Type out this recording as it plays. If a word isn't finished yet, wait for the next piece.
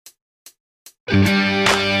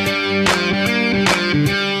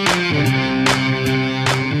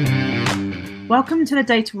Welcome to the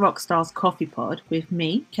Data Rockstars Coffee Pod with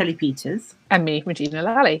me, Kelly Peters. And me, Regina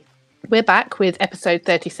Lally. We're back with episode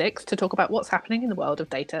 36 to talk about what's happening in the world of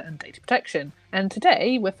data and data protection. And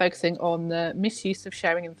today we're focusing on the misuse of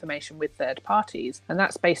sharing information with third parties. And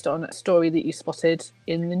that's based on a story that you spotted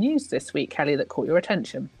in the news this week, Kelly, that caught your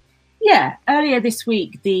attention. Yeah, earlier this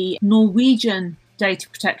week, the Norwegian Data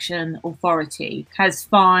Protection Authority has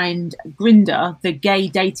fined Grindr, the gay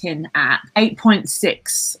dating app,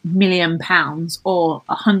 £8.6 million or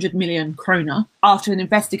 100 million kroner after an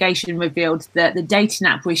investigation revealed that the dating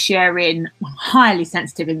app was sharing highly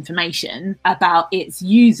sensitive information about its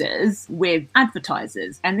users with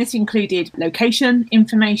advertisers. And this included location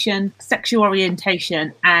information, sexual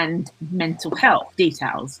orientation, and mental health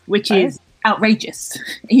details, which is outrageous,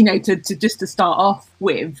 to start off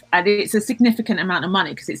with. And it's a significant amount of money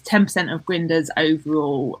because it's 10% of Grindr's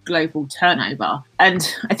overall global turnover.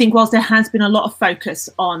 And I think whilst there has been a lot of focus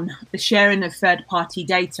on the sharing of third-party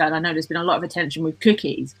data, and I know there's been a lot of attention with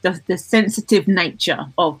cookies, the sensitive nature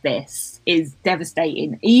of this is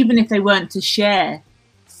devastating. Even if they weren't to share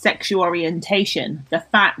sexual orientation, the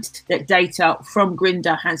fact that data from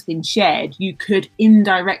Grindr has been shared, you could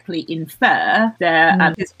indirectly infer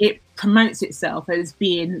that it promotes itself as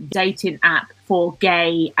being a dating app for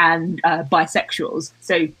gay and bisexuals.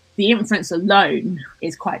 So the inference alone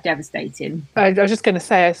is quite devastating. I was just going to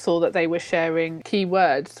say, I saw that they were sharing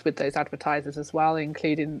keywords with those advertisers as well,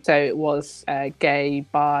 including, so it was gay,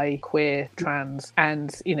 bi, queer, trans.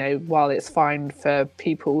 And, while it's fine for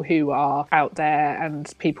people who are out there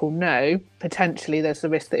and people know, potentially there's the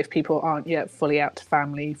risk that if people aren't yet fully out to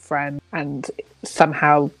family, friends, and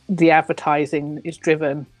somehow the advertising is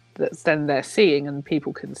driven that then they're seeing and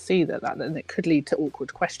people can see that then it could lead to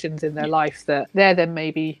awkward questions in their life that they're then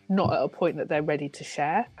maybe not at a point that they're ready to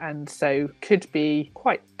share, and so could be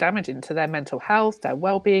quite damaging to their mental health, their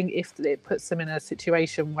well-being, if it puts them in a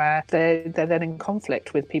situation where they're then in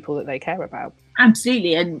conflict with people that they care about.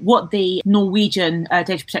 Absolutely. And what the Norwegian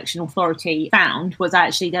Data Protection Authority found was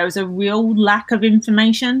actually there was a real lack of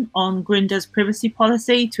information on Grindr's privacy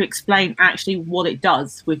policy to explain actually what it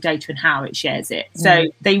does with data and how it shares it. So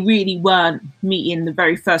they really weren't meeting the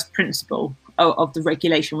very first principle of the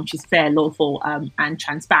regulation, which is fair, lawful and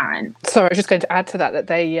transparent. Sorry, I was just going to add to that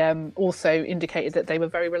they also indicated that they were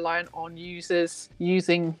very reliant on users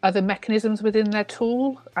using other mechanisms within their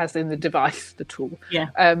tool, as in the device, the tool,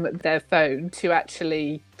 their phone, to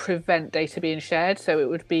actually prevent data being shared. So it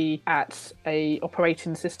would be at a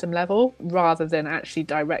operating system level rather than actually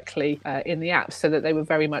directly in the app, so that they were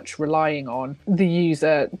very much relying on the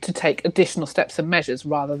user to take additional steps and measures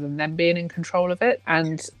rather than them being in control of it.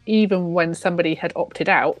 And even when somebody had opted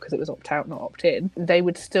out, because it was opt out, not opt in, they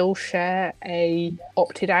would still share a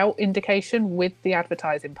opted out indication with the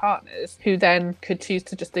advertising partners, who then could choose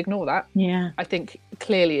to just ignore that. Yeah. I think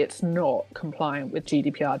clearly it's not compliant with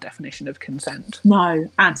GDPR definition of consent. No,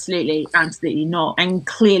 absolutely not. And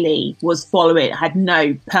clearly had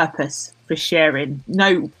no purpose for sharing,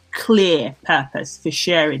 no clear purpose for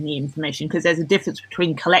sharing the information, because there's a difference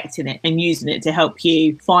between collecting it and using it to help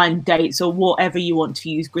you find dates or whatever you want to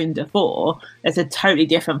use Grindr for. There's a totally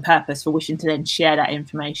different purpose for wishing to then share that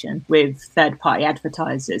information with third-party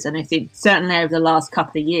advertisers. And I think certainly over the last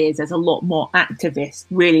couple of years, there's a lot more activists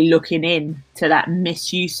really looking into that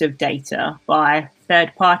misuse of data by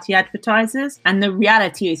third-party advertisers. And the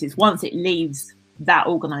reality is once it leaves that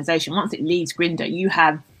organisation, once it leaves Grindr, you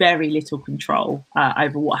have very little control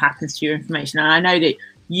over what happens to your information. And I know that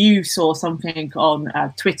you saw something on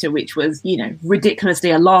Twitter which was,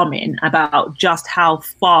 ridiculously alarming about just how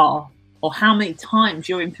far or how many times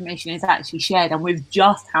your information is actually shared and with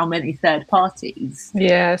just how many third parties.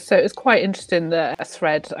 Yeah, so it was quite interesting that a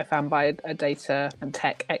thread I found by a data and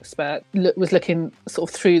tech expert was looking sort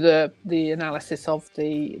of through the analysis of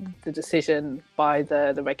the decision by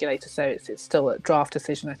the regulator. So it's still a draft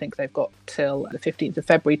decision. I think they've got till the 15th of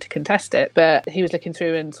February to contest it. But he was looking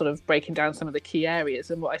through and sort of breaking down some of the key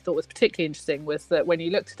areas. And what I thought was particularly interesting was that when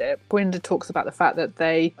you looked at it, Grindr talks about the fact that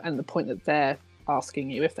and the point that they're asking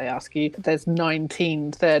you, if they ask you, there's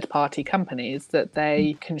 19 third-party companies that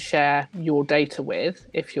they can share your data with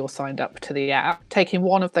if you're signed up to the app. Taking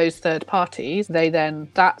one of those third parties,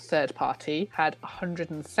 that third party had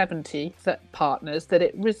 170 partners that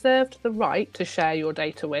it reserved the right to share your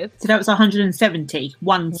data with. So that was 170,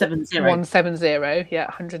 170. 170, yeah,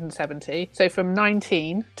 170. So from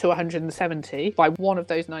 19 to 170 by one of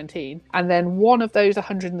those 19. And then one of those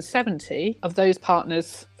 170 of those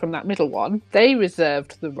partners from that middle one, they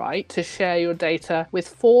reserved the right to share your data with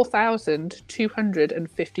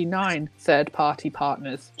 4,259 third-party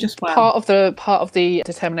partners. Just wow. Part of the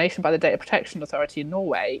determination by the Data Protection Authority in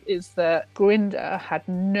Norway is that Grindr had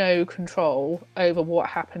no control over what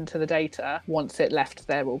happened to the data once it left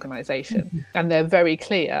their organisation. Mm-hmm. And they're very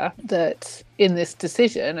clear that in this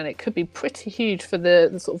decision, and it could be pretty huge for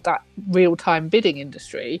the sort of that real-time bidding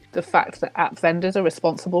industry, the fact that app vendors are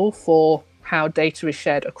responsible for how data is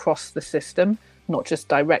shared across the system, not just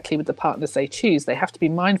directly with the partners they choose. They have to be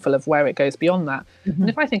mindful of where it goes beyond that. Mm-hmm. And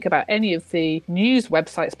if I think about any of the news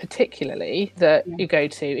websites particularly that you go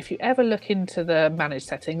to, if you ever look into the managed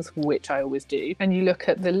settings, which I always do, and you look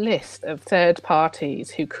at the list of third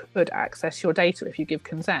parties who could access your data if you give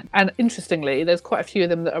consent, and interestingly, there's quite a few of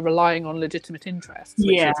them that are relying on legitimate interests,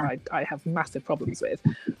 which I have massive problems with.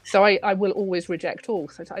 So I will always reject all.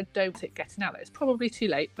 So I don't think getting out there. It's probably too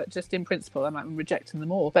late, but just in principle, I'm rejecting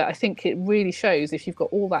them all. But I think it really shows, if you've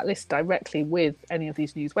got all that list directly with any of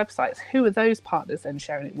these news websites, who are those partners then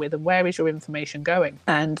sharing it with, and where is your information going?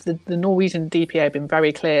 And the Norwegian DPA have been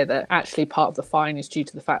very clear that actually part of the fine is due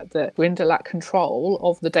to the fact that Grindr lack control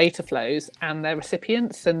of the data flows and their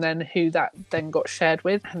recipients, and then who that then got shared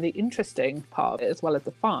with. And the interesting part of it, as well as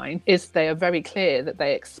the fine, is they are very clear that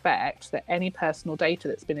they expect that any personal data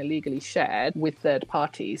that's been illegally shared with third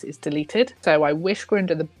parties is deleted. So I wish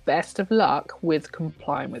Grindr the best of luck with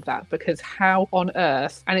complying with that, because how on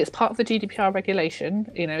earth, and it's part of the GDPR regulation,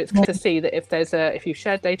 it's clear to see that if you've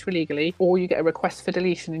shared data illegally, or you get a request for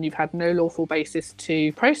deletion and you've had no lawful basis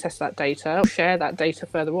to process that data or share that data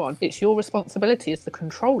further on, it's your responsibility as the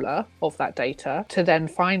controller of that data to then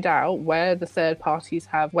find out where the third parties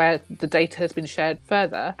where the data has been shared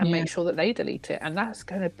further and make sure that they delete it. And that's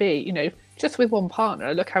going to be, just with one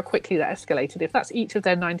partner, look how quickly that escalated. If that's each of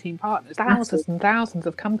their 19 partners, thousands and thousands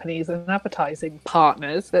of companies and advertising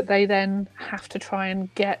partners that they then have to try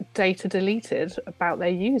and get data deleted about their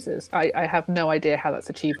users. I have no idea how that's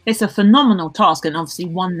achieved. It's a phenomenal task, and obviously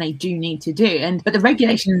one they do need to do. But the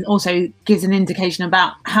regulation also gives an indication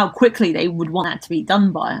about how quickly they would want that to be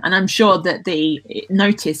done by. And I'm sure that the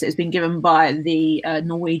notice that has been given by the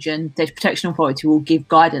Norwegian Data Protection Authority will give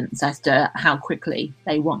guidance as to how quickly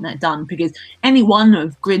they want that done, because any one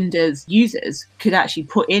of Grindr's users could actually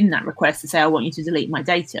put in that request to say, I want you to delete my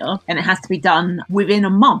data, and it has to be done within a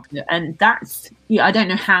month. And that's, I don't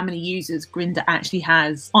know how many users Grindr actually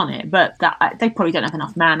has on it, but they probably don't have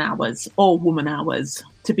enough man hours or woman hours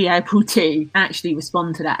to be able to actually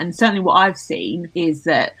respond to that. And certainly what I've seen is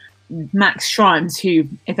that Max Schrems, who,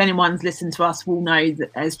 if anyone's listened to us, will know that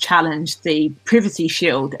has challenged the Privacy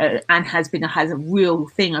Shield and has a real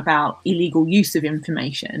thing about illegal use of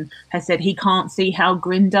information, has said he can't see how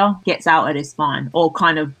Grindr gets out of this fine or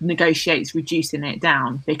kind of negotiates reducing it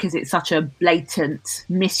down, because it's such a blatant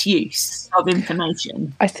misuse of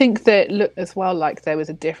information. I think that looked as well like there was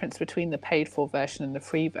a difference between the paid for version and the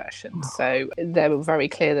free version. So they were very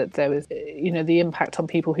clear that there was, the impact on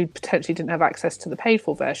people who potentially didn't have access to the paid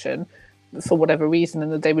for version for whatever reason, and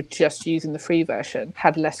that they were just using the free version,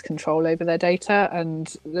 had less control over their data.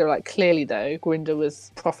 And they're like, clearly though, Grindr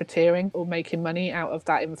was profiteering or making money out of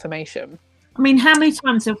that information. I mean, how many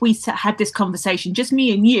times have we had this conversation, just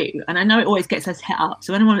me and you? And I know it always gets us hit up.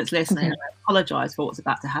 So anyone that's listening, I apologise for what's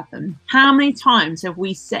about to happen. How many times have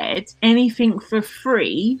we said anything for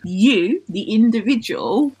free, you, the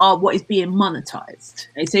individual, are what is being monetized?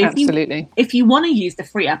 So absolutely. If you want to use the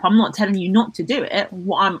free app, I'm not telling you not to do it.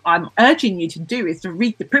 What I'm urging you to do is to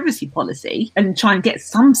read the privacy policy and try and get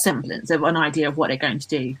some semblance of an idea of what they're going to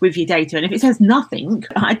do with your data. And if it says nothing,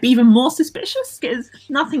 I'd be even more suspicious, because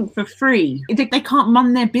nothing for free. They can't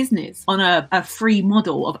run their business on a free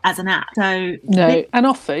model as an app. So no, and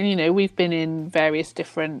often, we've been in various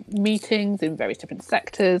different meetings in various different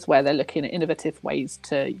sectors where they're looking at innovative ways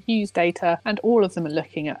to use data, and all of them are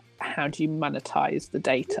looking at how do you monetize the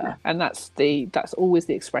data, and that's always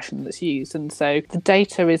the expression that's used. And so the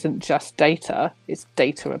data isn't just data, it's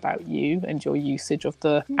data about you and your usage of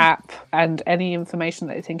the app and any information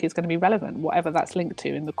that they think is going to be relevant, whatever that's linked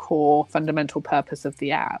to in the core fundamental purpose of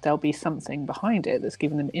the app. There'll be something behind it that's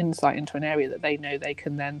giving them insight into an area that they know they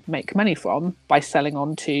can then make money from by selling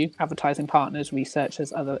on to advertising partners,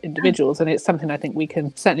 researchers, other individuals. And it's something I think we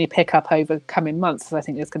can certainly pick up over coming months. I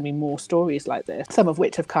think there's going to be more stories like this, some of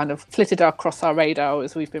which have kind of flitted across our radar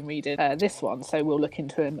as we've been reading this one, so we'll look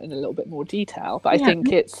into them in a little bit more detail. But I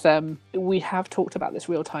think it's we have talked about this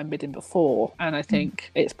real-time bidding before, and I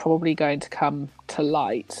think it's probably going to come to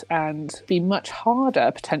light and be much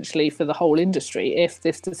harder potentially for the whole industry if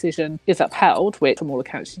this decision is upheld, which from all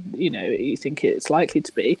accounts you think it's likely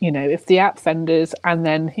to be. If the app vendors, and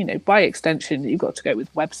then by extension, you've got to go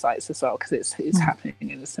with websites as well, because it's happening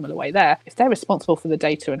in a similar way there. If they're responsible for the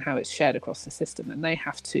data and how it's shared across the system, then they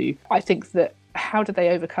have to, I think that, how do they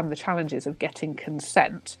overcome the challenges of getting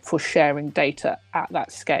consent for sharing data at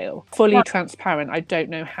that scale? Fully transparent, I don't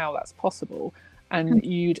know how that's possible. And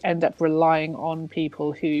you'd end up relying on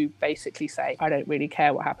people who basically say, I don't really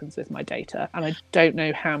care what happens with my data. And I don't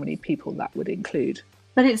know how many people that would include.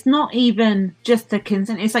 But it's not even just the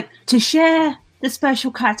consent. It's like, to share the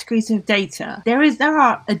special categories of data, there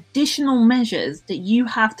are additional measures that you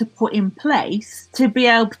have to put in place to be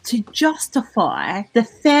able to justify the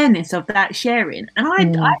fairness of that sharing.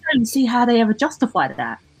 And I don't see how they ever justify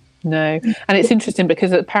that. No. And it's interesting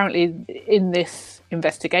because apparently in this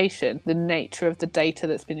investigation, the nature of the data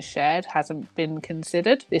that's been shared hasn't been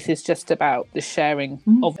considered. This is just about the sharing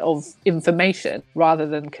of information rather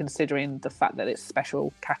than considering the fact that it's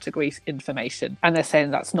special category information. And they're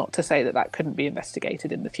saying that's not to say that that couldn't be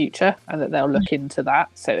investigated in the future and that they'll look into that.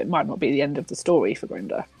 So it might not be the end of the story for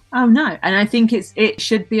Grinda. Oh no, and I think it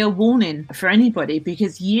should be a warning for anybody,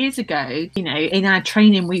 because years ago, you know, in our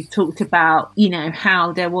training we've talked about, you know,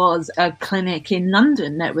 how there was a clinic in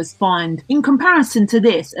London that was fined, in comparison to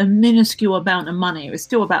this, a minuscule amount of money. It was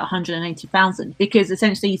still about 180,000, because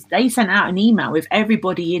essentially they sent out an email with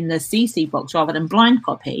everybody in the CC box rather than blind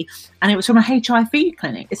copy, and it was from a HIV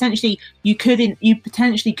clinic. Essentially, you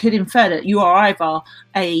potentially could infer that you are either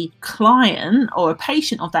a client or a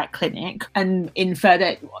patient of that clinic, and infer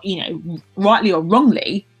that, you know, rightly or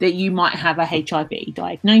wrongly, that you might have a HIV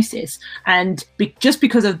diagnosis. And just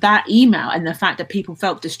because of that email and the fact that people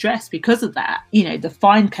felt distressed because of that, you know, the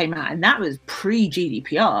fine came out, and that was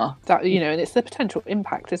pre-GDPR. That, you know, and it's the potential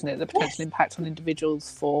impact, isn't it? The potential impact on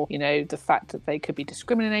individuals for, you know, the fact that they could be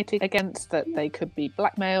discriminated against, that they could be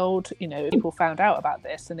blackmailed. You know, people found out about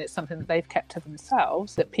this, and it's something that they've kept to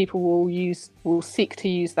themselves, that people will seek to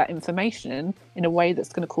use that information in a way that's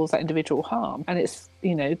going to cause that individual harm. And it's,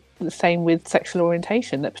 you know, the same with sexual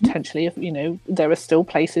orientation, that potentially, you know, there are still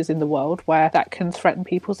places in the world where that can threaten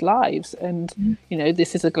people's lives. And, you know,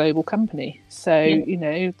 this is a global company. So, you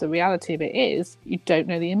know, the reality of it is you don't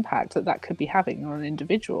know the impact that could be having on an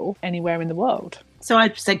individual anywhere in the world. So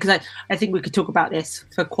I'd say, because I think we could talk about this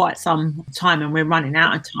for quite some time and we're running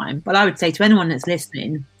out of time, but I would say to anyone that's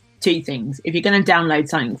listening, two things. If you're going to download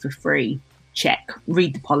something for free, check,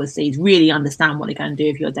 read the policies, really understand what they're going to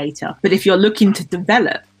do with your data. But if you're looking to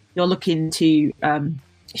develop, you're looking to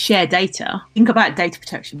share data, think about data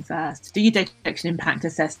protection first. Do your data protection impact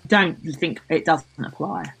assessment. Don't think it doesn't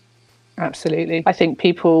apply. Absolutely. I think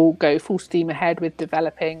people go full steam ahead with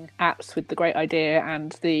developing apps with the great idea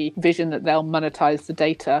and the vision that they'll monetize the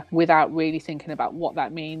data without really thinking about what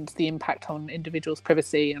that means, the impact on individuals'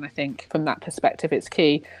 privacy. And I think from that perspective, it's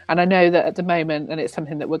key. And I know that at the moment, and it's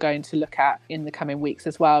something that we're going to look at in the coming weeks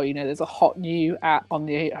as well, you know, there's a hot new app on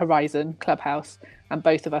the horizon, Clubhouse. And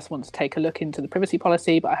both of us want to take a look into the privacy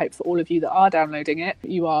policy. But I hope for all of you that are downloading it,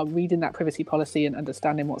 you are reading that privacy policy and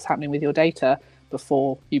understanding what's happening with your data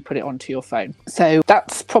before you put it onto your phone. So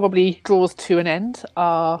that's probably draws to an end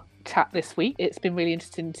our chat this week. It's been really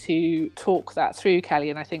interesting to talk that through, Kelly,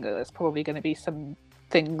 and I think that there's probably going to be some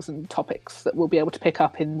things and topics that we'll be able to pick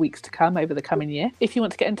up in weeks to come over the coming year. If you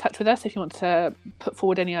want to get in touch with us, if you want to put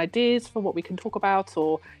forward any ideas for what we can talk about,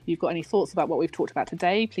 or you've got any thoughts about what we've talked about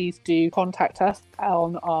today, please do contact us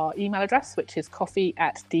on our email address, which is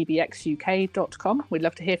coffee@dbxuk.com. We'd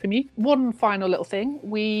love to hear from you. One final little thing.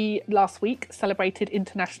 We last week celebrated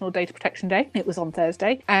International Data Protection Day. It was on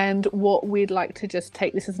Thursday. And what we'd like to just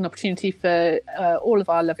take this as an opportunity for all of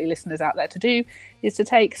our lovely listeners out there to do is to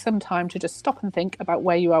take some time to just stop and think about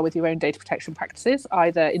where you are with your own data protection practices,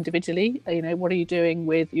 either individually, you know, what are you doing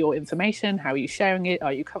with your information? How are you sharing it?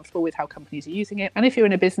 Are you comfortable with how companies are using it? And if you're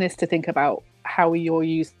in a business, to think about how you're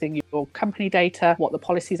using your company data, what the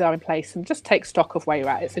policies are in place, and just take stock of where you're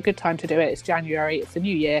at. It's a good time to do it. It's January, it's a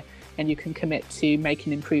new year, and you can commit to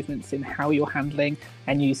making improvements in how you're handling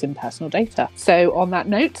and using personal data. So on that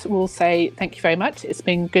note, we'll say thank you very much. It's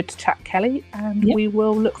been good to chat, Kelly, and we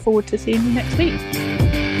will look forward to seeing you next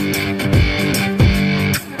week.